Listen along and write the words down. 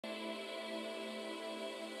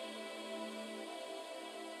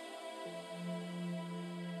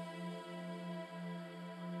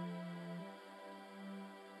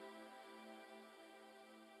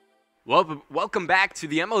Welcome back to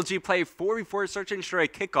the MLG Play 4v4 Search and Destroy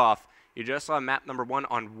kickoff. You just saw map number 1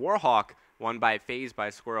 on Warhawk, won by FaZe by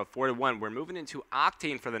a score of 4-1. We're moving into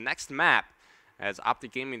Octane for the next map. As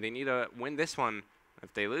OpTic Gaming, they need to win this one.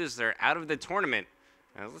 If they lose, they're out of the tournament.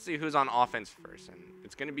 Let's see who's on offense first. And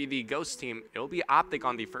it's going to be the Ghost team. It'll be OpTic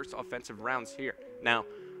on the first offensive rounds here. Now,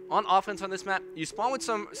 on offense on this map, you spawn with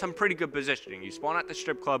some pretty good positioning. You spawn at the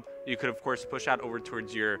strip club. You could, of course, push out over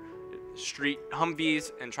towards your street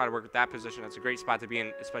Humvees and try to work with that position. That's a great spot to be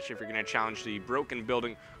in, especially if you're going to challenge the broken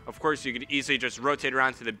building. Of course, you could easily just rotate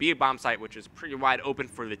around to the B bomb site, which is pretty wide open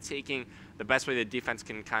for the taking. The best way the defense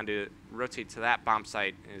can kind of rotate to that bomb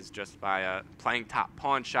site is just by playing top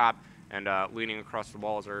pawn shop and leaning across the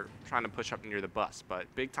walls or trying to push up near the bus.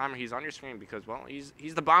 But Big Timer, he's on your screen because, well,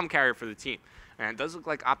 he's the bomb carrier for the team. And it does look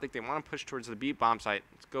like OpTic, they want to push towards the B bomb site.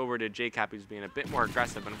 Let's go over to JCap, who's being a bit more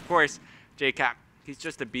aggressive. And, of course, JCap, he's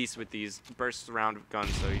just a beast with these bursts around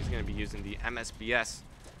guns, so he's going to be using the MSBS.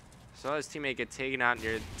 So his teammate get taken out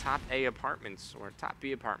near top A apartments, or top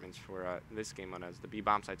B apartments for this game on us. The B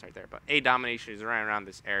bomb site's right there, but A domination is right around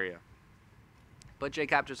this area. But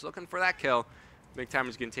JCap just looking for that kill. Big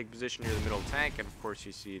Timer's going to take position near the middle tank, and of course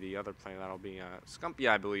you see the other player, that'll be Scumpy,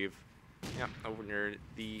 I believe. Yep, over near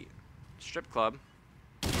the strip club.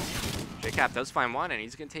 JCap does find one, and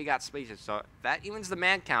he's going to take out spaces, so that evens the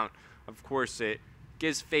man count. Of course, it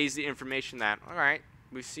gives FaZe the information that, all right,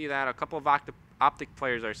 we see that a couple of OpTic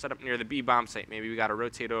players are set up near the B bomb site. Maybe we got to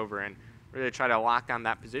rotate over and really try to lock down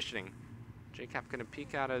that positioning. JCap going to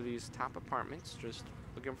peek out of these top apartments, just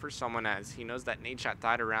looking for someone, as he knows that nade shot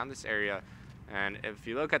died around this area. And if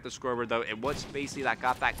you look at the scoreboard, though, it was Spacey that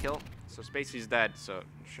got that kill. So Spacey's dead, so it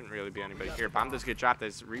shouldn't really be anybody here. Bomb does get dropped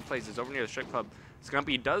as replays is over near the strip club.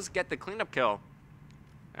 Scumpy does get the cleanup kill.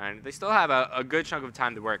 And they still have a good chunk of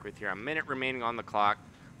time to work with here. A minute remaining on the clock.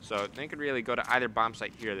 So they could really go to either bomb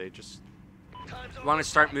site here. They just want to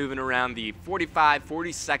start moving around the 45,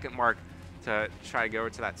 40-second mark to try to go over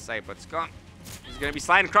to that site. But Skunk, he's going to be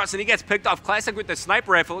sliding across, and he gets picked off. Classic with the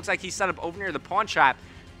sniper rifle. Looks like he's set up over near the pawn shop.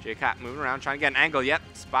 JCap moving around, trying to get an angle. Yep,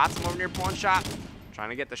 spots him over near pawn shop. Trying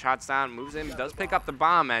to get the shots down. Moves in, does pick up the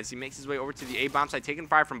bomb as he makes his way over to the A bomb site. Taking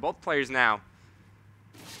fire from both players now.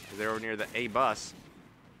 They're over near the A bus.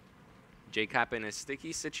 JCap in a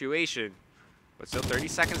sticky situation, but still 30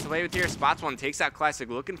 seconds to play with here. Spots one, takes out Classic,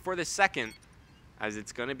 looking for the second, as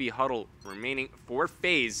it's going to be Huddle remaining for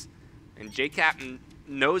FaZe. And JCap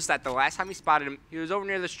knows that the last time he spotted him, he was over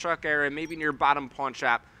near this truck area, maybe near bottom pawn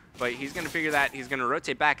shop, but he's going to figure that he's going to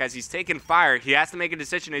rotate back as he's taking fire. He has to make a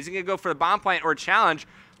decision. Is he going to go for the bomb plant or challenge?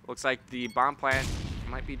 Looks like the bomb plant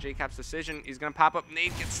might be JCap's decision. He's going to pop up.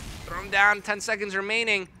 Nade gets thrown down. 10 seconds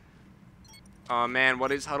remaining. Oh, man,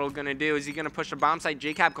 what is Huddle going to do? Is he going to push the bomb site?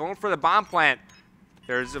 JCap going for the bomb plant.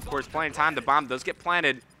 There's, of course, plenty of time. The bomb does get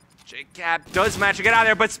planted. JCap does manage to get out of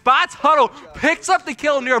there, but spots Huddle, picks up the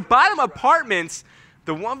kill near bottom apartments.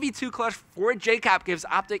 The 1v2 clutch for JCap gives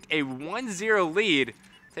OpTic a 1-0 lead.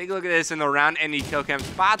 Take a look at this in the round-ending kill cam.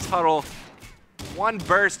 Spots Huddle. One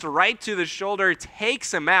burst right to the shoulder,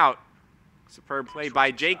 takes him out. Superb play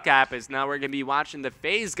by JCap, as now we're going to be watching the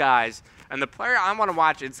FaZe guys. And the player I want to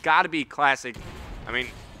watch, it's got to be Classic. I mean,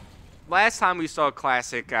 last time we saw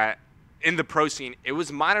Classic in the pro scene, it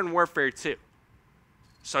was Modern Warfare 2.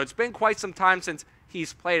 So it's been quite some time since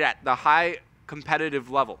he's played at the high competitive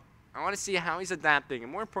level. I want to see how he's adapting,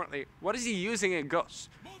 and more importantly, what is he using in Ghost?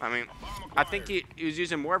 I mean, I think he was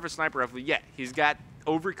using more of a sniper rifle. Yeah, he's got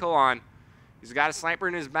overkill on. He's got a sniper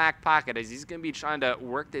in his back pocket as he's going to be trying to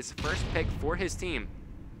work this first pick for his team.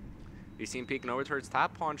 You see him peeking over towards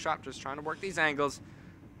top pawn shop, just trying to work these angles.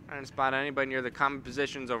 Trying to spot anybody near the common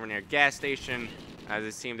positions over near gas station. As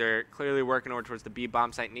his team, they're clearly working over towards the B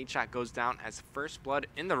bomb site. Nade shot goes down as first blood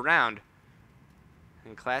in the round.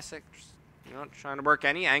 And Classic, just, you know, trying to work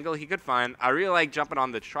any angle he could find. I really like jumping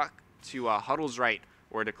on the truck to Huddle's right,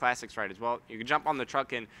 or the Classic's right as well. You can jump on the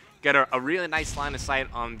truck and get a really nice line of sight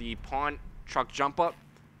on the pawn truck jump up,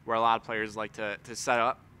 where a lot of players like to set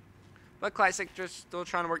up. But Classic just still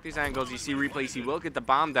trying to work these angles. You see replays, he will get the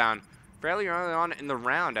bomb down fairly early on in the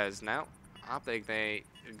round, as now OpTic, they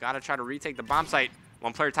got to try to retake the bomb site.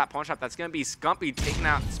 One player top pawn shop, that's going to be Scumpy taking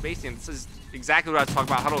out Spacey, and this is exactly what I was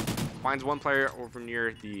talking about. Huddle finds one player over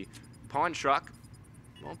near the pawn truck.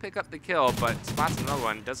 Won't pick up the kill, but spots another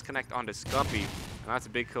one. Does connect onto Scumpy, and that's a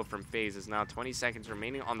big kill from FaZe. There's now 20 seconds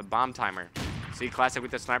remaining on the bomb timer. See Classic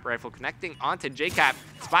with the sniper rifle connecting onto JCap.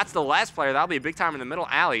 Spots the last player. That'll be a big timer in the middle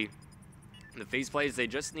alley. And the FaZe plays, they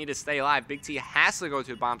just need to stay alive. Big T has to go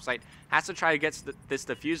to the bomb site, has to try to get this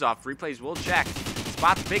defuse off. Replays will check.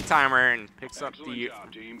 Spots Big Timer and picks up the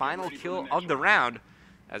final kill of the round,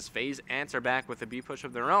 as FaZe answer back with a B push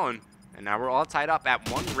of their own. And now we're all tied up at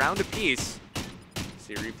 1 round apiece.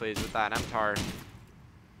 See replays with that MTAR.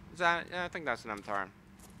 Is that? Yeah, I think that's an MTAR.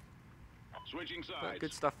 Switching sides. But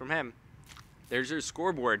good stuff from him. There's your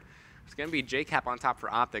scoreboard. It's going to be JCap on top for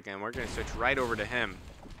OpTic, and we're going to switch right over to him.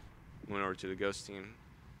 Went over to the Ghost team.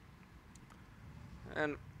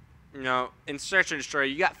 And, you know, in Search and Destroy,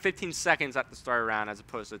 you got 15 seconds at the start of the round as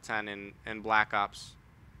opposed to 10 in Black Ops.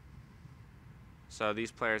 So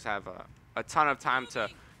these players have a ton of time to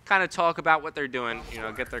kind of talk about what they're doing, you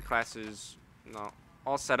know, get their classes, you know,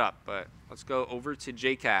 all set up. But let's go over to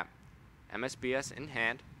JCap. MSBS in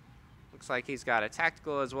hand. Looks like he's got a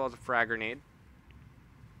tactical as well as a frag grenade.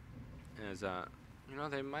 As, you know,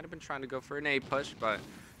 they might have been trying to go for an A push, but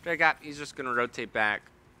JCap, he's just going to rotate back.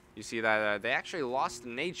 You see that they actually lost the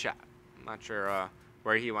nade shot. I'm not sure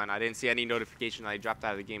where he went. I didn't see any notification that he dropped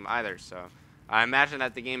out of the game either. So I imagine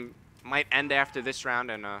that the game might end after this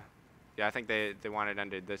round. And, yeah, I think they want it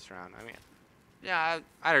ended this round. I mean, yeah,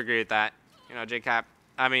 I'd agree with that. You know, JCap,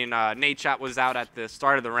 I mean, nade shot was out at the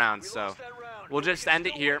start of the round. So we'll just end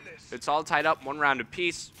it here. It's all tied up, 1 round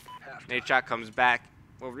apiece. Nade shot comes back.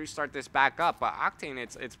 We'll restart this back up. But Octane,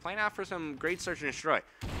 it's playing out for some great search and destroy.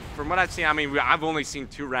 From what I've seen, I mean, I've only seen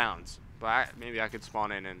 2 rounds, but maybe I could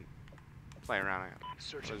spawn in and play around.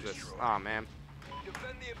 What is this? Oh, man.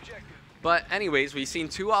 But anyways, we've seen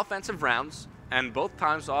 2 offensive rounds, and both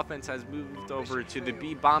times the offense has moved over to the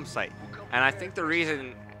B bomb site. And I think the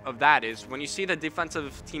reason of that is when you see the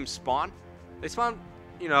defensive team spawn, they spawn,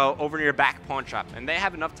 you know, over near back pawn shop, and they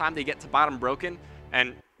have enough time to get to bottom broken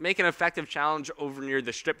and make an effective challenge over near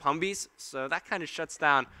the strip Humvees. So that kind of shuts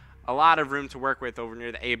down a lot of room to work with over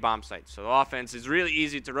near the A bomb site. So the offense is really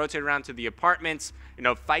easy to rotate around to the apartments, you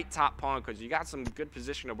know, fight top pawn because you got some good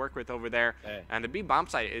position to work with over there. Hey. And the B bomb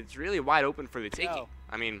site, it's really wide open for the taking.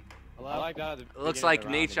 I mean, it looks like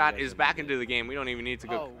nade shot is back into the game. We don't even need to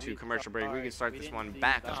go to commercial break. We can start this one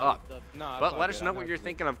back up. But let us know what you're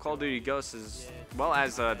thinking of Call of Duty Ghosts as well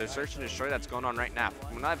as the search and destroy that's going on right now.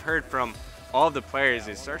 What I've heard from all of the players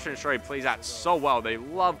is search and destroy plays out so well. They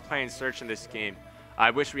love playing search in this game. I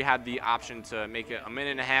wish we had the option to make it 1.5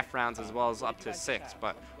 minute rounds as well as up to 6,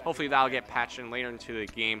 but hopefully that'll get patched in later into the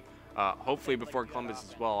game. Hopefully before Columbus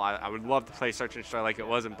as well. I would love to play Search and Destroy like it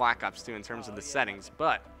was in Black Ops 2 in terms of the settings,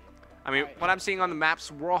 but I mean, what I'm seeing on the maps,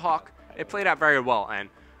 Warhawk, it played out very well, and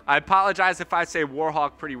I apologize if I say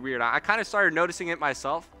Warhawk pretty weird. I kind of started noticing it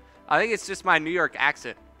myself. I think it's just my New York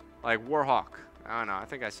accent, like Warhawk. I don't know, I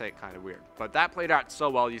think I say it kind of weird, but that played out so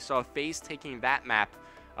well. You saw FaZe taking that map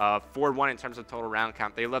 4-1 in terms of total round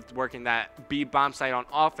count. They loved working that B bomb site on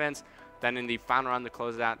offense. Then in the final round to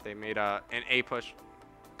close it out, they made an A push,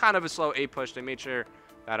 kind of a slow A push. They made sure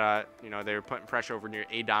that you know, they were putting pressure over near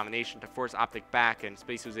A domination to force OpTic back, and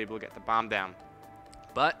Space was able to get the bomb down.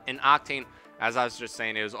 But in Octane, as I was just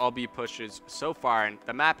saying, it was all B pushes so far, and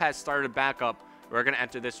the map has started back up. We're gonna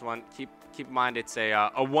enter this one. Keep in mind it's a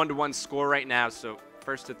 1-1 score right now, so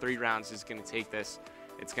first to 3 rounds is gonna take this.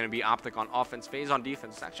 It's going to be OpTic on offense, FaZe on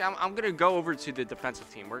defense. Actually, I'm going to go over to the defensive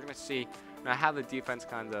team. We're going to see, you know, how the defense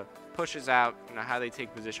kind of pushes out, you know, how they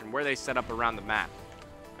take position, where they set up around the map.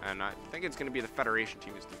 And I think it's going to be the Federation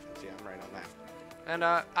team's defense. Yeah, I'm right on that. And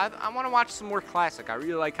I want to watch some more Classic. I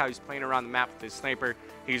really like how he's playing around the map with his sniper.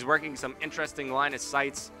 He's working some interesting line of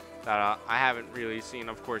sights that I haven't really seen.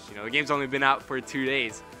 Of course, you know, the game's only been out for 2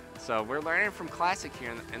 days. So we're learning from Classic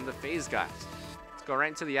here and the FaZe guys. Go right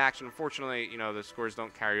into the action. Unfortunately, you know, the scores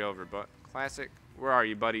don't carry over, but Classic, where are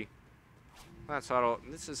you, buddy? That's Huddle.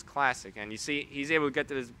 This is Classic, and you see he's able to get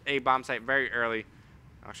to this A bomb site very early.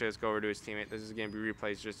 Actually, let's go over to his teammate. This is going to be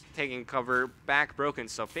replays, just taking cover back broken.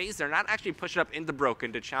 So FaZe, they're not actually pushing up into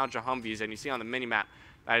broken to challenge the Humvees, and you see on the minimap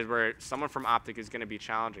that is where someone from OpTic is going to be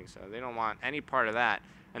challenging. So they don't want any part of that.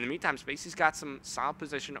 In the meantime, Spacey's got some solid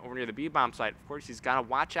position over near the B bomb site. Of course, he's got to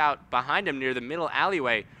watch out behind him near the middle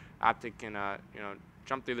alleyway. OpTic can, you know,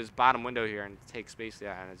 jump through this bottom window here and take Spacey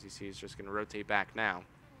out. And as you see, he's just going to rotate back now.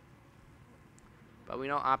 But we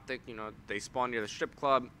know OpTic, you know, they spawn near the strip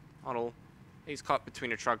club. Huddle. He's caught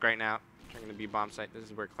between a truck right now. Trying to be bomb site. This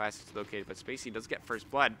is where Classic's located. But Spacey does get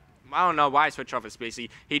first blood. I don't know why I switch off of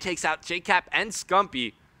Spacey. He takes out JCap and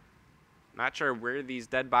Scumpy. Not sure where these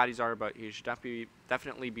dead bodies are, but he should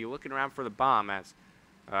definitely be looking around for the bomb, as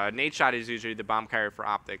nade shot is usually the bomb carrier for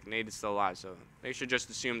OpTic. Nade is still alive, so they should just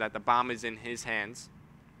assume that the bomb is in his hands,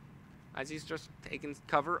 as he's just taking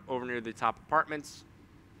cover over near the top apartments.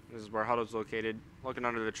 This is where Huddle's located, looking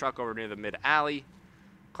under the truck over near the mid alley.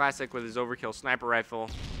 Classic with his overkill sniper rifle.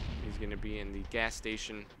 He's going to be in the gas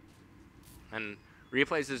station, and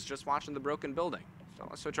Replays is just watching the broken building. So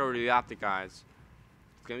let's switch over to the OpTic guys.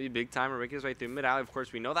 It's going to be big timer making his way through mid-alley. Of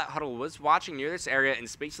course, we know that Huddle was watching near this area, and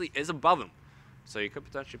Spacely is above him. So you could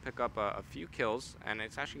potentially pick up a few kills, and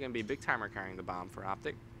it's actually going to be big timer carrying the bomb for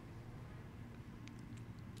OpTic.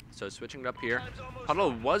 So switching it up here.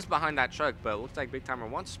 Huddle was behind that truck, but it looks like big timer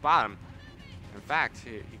won't spot him. In fact,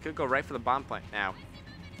 he could go right for the bomb plant now.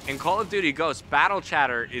 In Call of Duty Ghosts, battle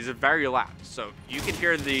chatter is very loud. So you can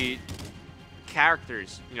hear the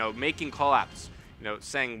characters, making call-outs,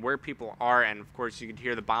 saying where people are, and of course you can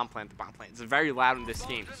hear the bomb plant. The bomb plant is very loud in this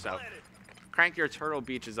game. So crank your Turtle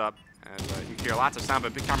Beaches up, and you can hear lots of sound.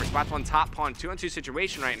 But big timer spots one top pawn, 2-on-2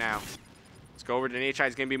 situation right now. Let's go over to Nate.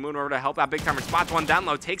 He's going to be moving over to help out. Big timer spots one down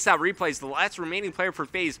low, takes out replays. The last remaining player for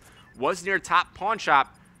FaZe was near top pawn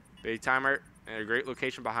shop. Big timer in a great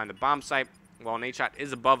location behind the bomb site, while Nate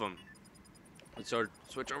is above him. Let's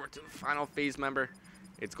switch over to the final FaZe member.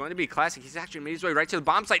 It's going to be Classic. He's actually made his way right to the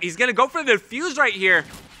bomb site. He's going to go for the defuse right here.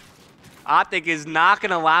 OpTic is not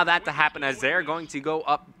going to allow that to happen, as they're going to go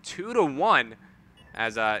up 2-1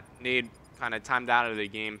 as Nate kind of timed out of the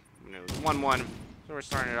game. It was 1-1, so we're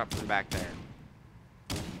starting it up from back there.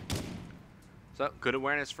 So good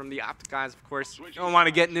awareness from the OpTic guys, of course. You don't want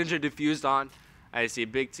to get Ninja diffused on. I see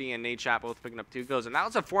Big T and Nate both picking up 2 kills, and that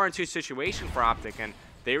was a 4-on-2 situation for OpTic, and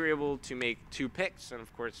they were able to make 2 picks, and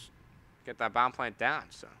of course, get that bomb plant down.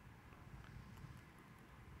 So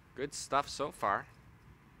good stuff so far.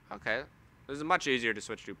 Okay, this is much easier to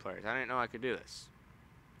switch to players. I didn't know I could do this.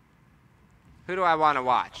 Who do I want to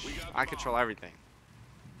watch? I control everything.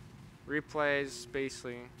 Replays,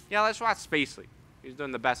 Spacely. Yeah, let's watch Spacely. He's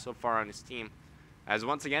doing the best so far on his team. As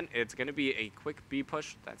once again, it's going to be a quick B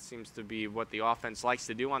push. That seems to be what the offense likes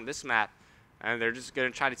to do on this map. And they're just going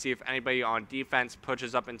to try to see if anybody on defense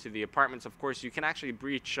pushes up into the apartments. Of course, you can actually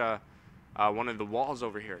breach one of the walls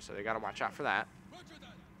over here, so they got to watch out for that.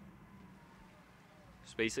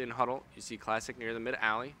 Spacely and Huddle. You see Classic near the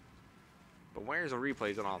mid-alley. But where's the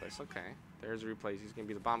replays on all this? Okay, there's the replays. He's going to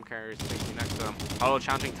be the bomb carrier. Spacely next to him. Huddle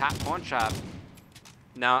challenging top pawn shop.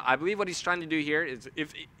 Now, I believe what he's trying to do here is,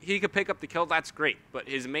 if he could pick up the kill, that's great. But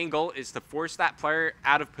his main goal is to force that player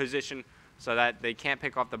out of position so that they can't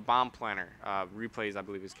pick off the bomb planter. Replays, I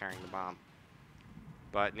believe, is carrying the bomb.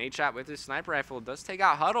 But Nate with his sniper rifle does take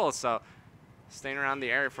out Huddle, so staying around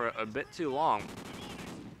the area for a bit too long.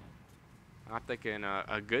 OpTic in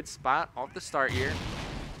a good spot off the start here.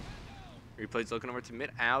 Replays looking over to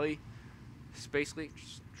mid-alley. Spacely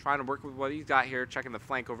just trying to work with what he's got here, checking the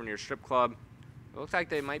flank over near Strip Club. It looks like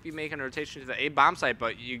they might be making a rotation to the A bomb site,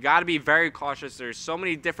 but you got to be very cautious. There's so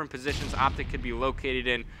many different positions OpTic could be located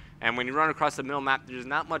in, and when you run across the middle map, there's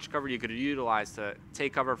not much cover you could utilize to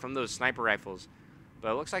take cover from those sniper rifles.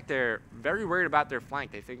 But it looks like they're very worried about their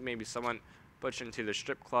flank. They think maybe someone pushed into the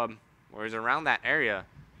Strip Club or is around that area.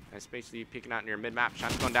 And it's basically peeking out near mid-map.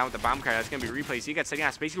 Shots going down with the bomb carrier. That's going to be replaced. He gets taken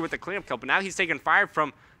out basically with the cleanup kill, but now he's taking fire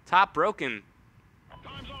from top broken.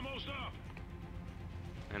 Time's almost up.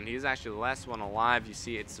 And he's actually the last one alive. You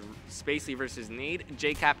see it's Spacely versus Nade,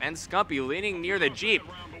 JCap, and Scumpy leaning near the Jeep.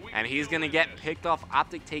 And he's going to get picked off.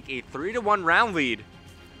 OpTic take a 3-1 round lead.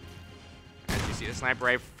 As you see the sniper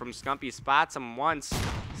rifle from Scumpy, spots him once,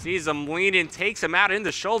 sees him leaning, takes him out in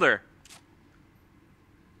the shoulder.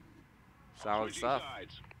 Solid stuff.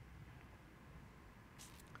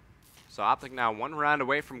 So OpTic now 1 round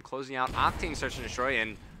away from closing out Octane Search and Destroy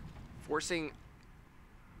and forcing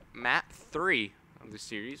map 3 of the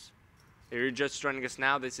series. If you're just joining us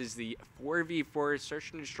now, this is the 4v4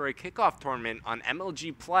 Search and Destroy kickoff tournament on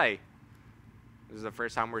MLG Play. This is the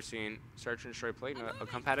first time we're seeing Search and Destroy played in a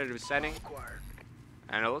competitive setting.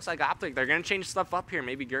 And it looks like OpTic, they're going to change stuff up here,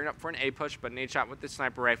 maybe gearing up for an A push, but Nate with the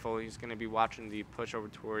sniper rifle, he's going to be watching the push over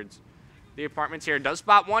towards the apartments here. Does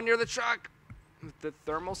spot one near the truck with the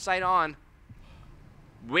thermal sight on,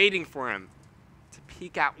 waiting for him to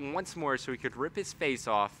peek out once more so he could rip his face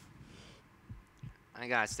off. I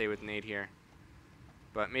got to stay with Nate here.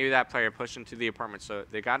 But maybe that player pushed into the apartment, so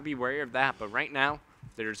they got to be wary of that. But right now,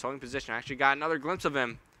 they're just holding position. I actually got another glimpse of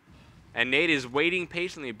him. And Nate is waiting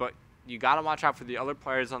patiently, but you got to watch out for the other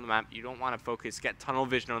players on the map. You don't want to focus, get tunnel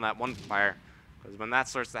vision on that one player, because when that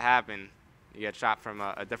starts to happen, you get shot from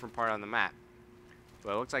a different part on the map.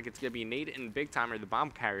 But it looks like it's going to be Nate and Big Timer, the bomb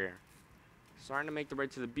carrier, starting to make the way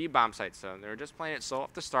to the B bomb site. So they're just playing it slow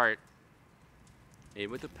off the start. Nate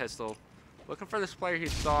with the pistol, looking for this player he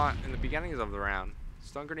saw in the beginnings of the round.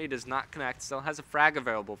 Stun grenade does not connect, still has a frag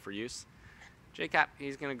available for use. JCap,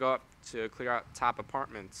 he's going to go up to clear out top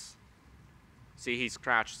apartments. See, he's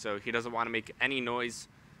crouched, so he doesn't want to make any noise.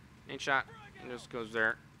 Nate shot, just goes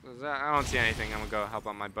there. I don't see anything. I'm going to go help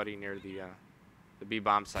out my buddy near the B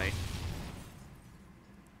bomb site.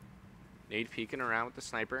 Nate peeking around with the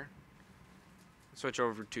sniper. Switch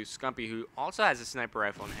over to Scumpy, who also has a sniper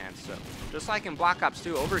rifle in hand. So just like in Black Ops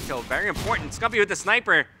 2, overkill, very important. Scumpy with the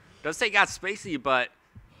sniper does take out Spacey, but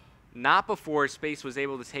not before Space was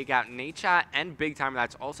able to take out Nadeshot and Big Timer.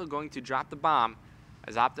 That's also going to drop the bomb,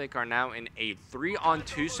 as OpTic are now in a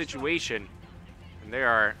 3-on-2 situation. And they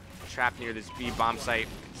are trapped near this B bomb site.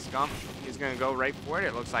 Scump is going to go right for it,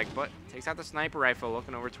 it looks like, but takes out the sniper rifle,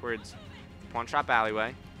 looking over towards the pawn shop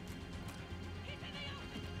alleyway.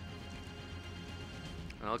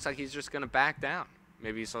 And it looks like he's just going to back down.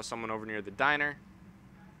 Maybe he saw someone over near the diner.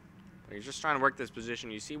 But he's just trying to work this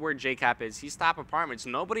position. You see where JCap is. He's top apartments.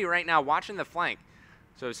 Nobody right now watching the flank.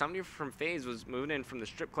 So if somebody from FaZe was moving in from the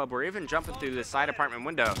strip club or even jumping through the side apartment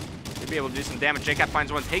window, they'd be able to do some damage. JCap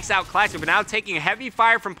finds one, takes out Classic, but now taking heavy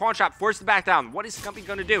fire from Pawn Shop, forced to back down. What is Scumpy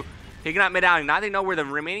going to do? Taking out mid-alley. Now they know where the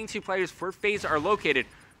remaining 2 players for FaZe are located.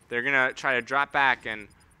 They're going to try to drop back and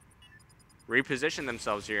reposition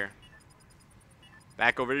themselves here.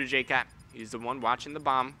 Back over to JCap. He's the one watching the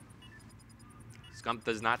bomb. Scump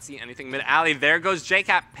does not see anything mid-alley. There goes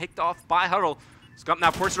JCap, picked off by Huddle. Scump now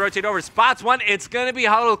forced to rotate over. Spots one. It's going to be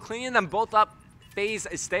Huddle cleaning them both up. FaZe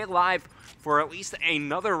stay alive for at least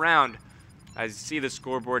another round. As you see the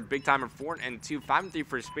scoreboard, Big Timer 4-2, 5-3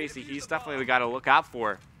 for Spacey. He's definitely the guy to look out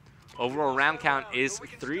for. Overall round count is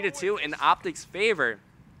 3-2 in OpTic's favor.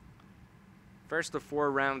 First of 4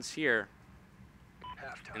 rounds here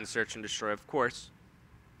in Search and Destroy, of course.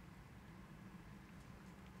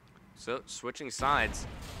 So, switching sides.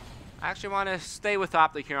 I actually want to stay with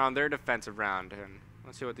OpTic here on their defensive round. And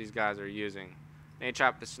let's see what these guys are using.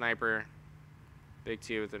 Nadeshot, the sniper. Big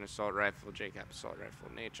T with an assault rifle. JCap, assault rifle.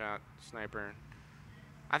 Nadeshot, sniper.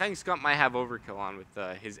 I think Scump might have overkill on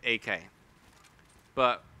with his AK.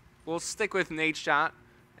 But we'll stick with Nadeshot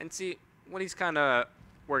and see what he's kind of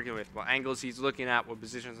working with. What angles he's looking at, what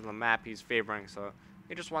positions on the map he's favoring. So,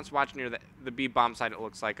 he just wants to watch near the B bomb site, it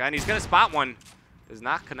looks like. And he's going to spot one. Does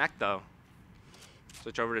not connect, though.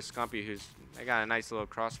 Switch over to Scumpy, they got a nice little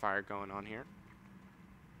crossfire going on here.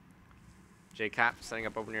 JCap setting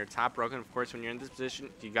up over near top. Broken, of course, when you're in this position,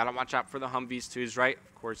 you got to watch out for the Humvees to his right.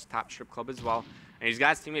 Of course, top strip club as well. And he's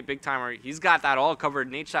got his teammate Big Timer. He's got that all covered.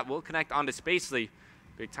 Nadeshot will connect onto Spacely.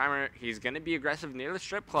 Big Timer, he's going to be aggressive near the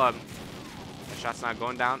strip club. The shot's not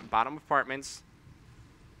going down. Bottom apartments.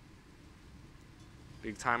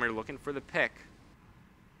 Big Timer looking for the pick.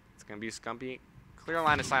 It's going to be Scumpy. Clear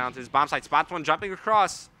line of sight onto his bomb site. Spots one jumping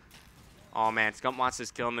across. Oh, man. Scump wants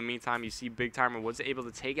this kill. In the meantime, you see Big Timer was able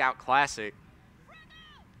to take out Classic.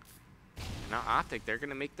 Now OpTic, they're going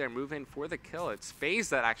to make their move in for the kill. It's FaZe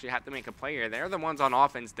that actually have to make a play here. They're the ones on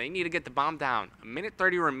offense. They need to get the bomb down.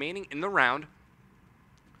 1:30 remaining in the round.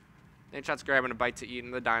 Nadeshot's grabbing a bite to eat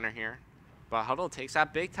in the diner here. But Huddle takes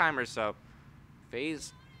out Big Timer, so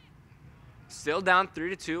FaZe still down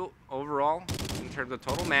 3-2 overall in terms of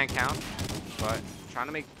total man count. But trying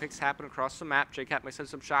to make picks happen across the map. JCap missing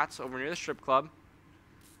some shots over near the strip club.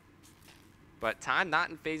 But time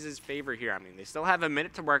not in FaZe's favor here. I mean, they still have a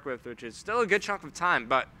minute to work with, which is still a good chunk of time.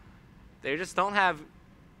 But they just don't have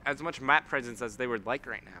as much map presence as they would like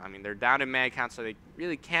right now. I mean, they're down in man count, so they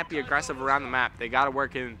really can't be aggressive around the map. They got to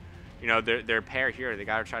work in, you know, their pair here. They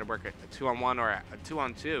got to try to work a 2-on-1 or a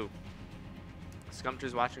 2-on-2.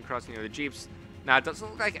 Scump watching across near the Jeeps. Now, it doesn't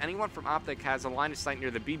look like anyone from OpTic has a line of sight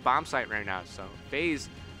near the B bomb site right now. So, FaZe,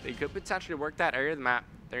 they could potentially work that area of the map.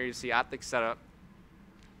 There you see OpTic setup.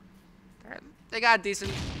 They got a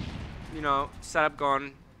decent, you know, setup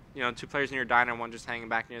going. You know, 2 players near diner, 1 just hanging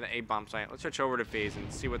back near the A bomb site. Let's switch over to FaZe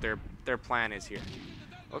and see what their plan is here.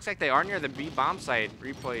 Looks like they are near the B bomb site.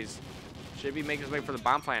 Replays should be making his way for the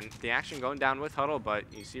bomb plan. The action going down with Huddle, but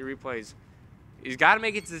you see Replays. He's got to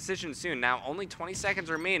make his decision soon. Now, only 20 seconds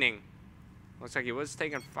remaining. Looks like he was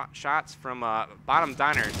taking shots from bottom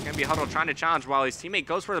diner. It's going to be Huddle trying to challenge while his teammate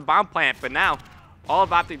goes for the bomb plant. But now, all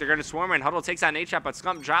of OpTic, they're going to swarm in. Huddle takes out Nadeshot, but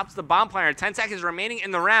Scump drops the bomb planter. 10 seconds remaining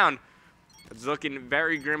in the round. It's looking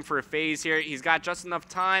very grim for a FaZe here. He's got just enough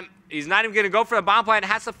time. He's not even going to go for the bomb plant.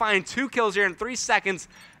 Has to find 2 kills here in 3 seconds.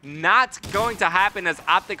 Not going to happen, as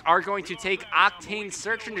OpTic are going to take Octane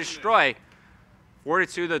Search and Destroy.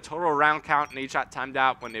 4-2 the total round count. Nadeshot timed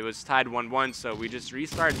out when it was tied 1-1, so we just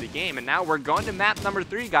restarted the game. And now we're going to map number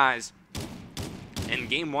 3, guys. In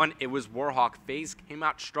game 1, it was Warhawk. FaZe came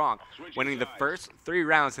out strong, winning the first 3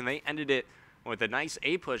 rounds, and they ended it with a nice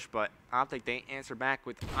A push. But OpTic, they answer back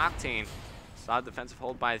with Octane. Solid defensive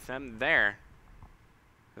hold by them there.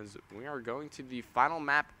 As we are going to the final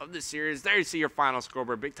map of the series. There you see your final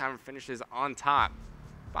scoreboard. Big Timer finishes on top.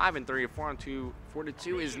 5-3, 4-2,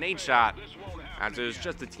 4-2 is Nadeshot. As it was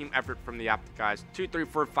just a team effort from the OpTic guys. 2, 3,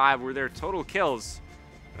 4, 5 were their total kills.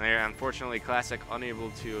 There, unfortunately, Classic unable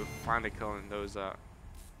to find a kill in those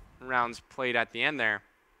rounds played at the end there.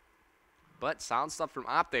 But solid stuff from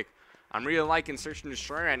OpTic. I'm really liking Search and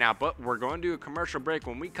Destroy right now, but we're going to do a commercial break.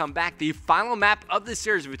 When we come back, the final map of the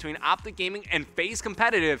series between OpTic Gaming and FaZe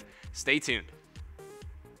Competitive. Stay tuned.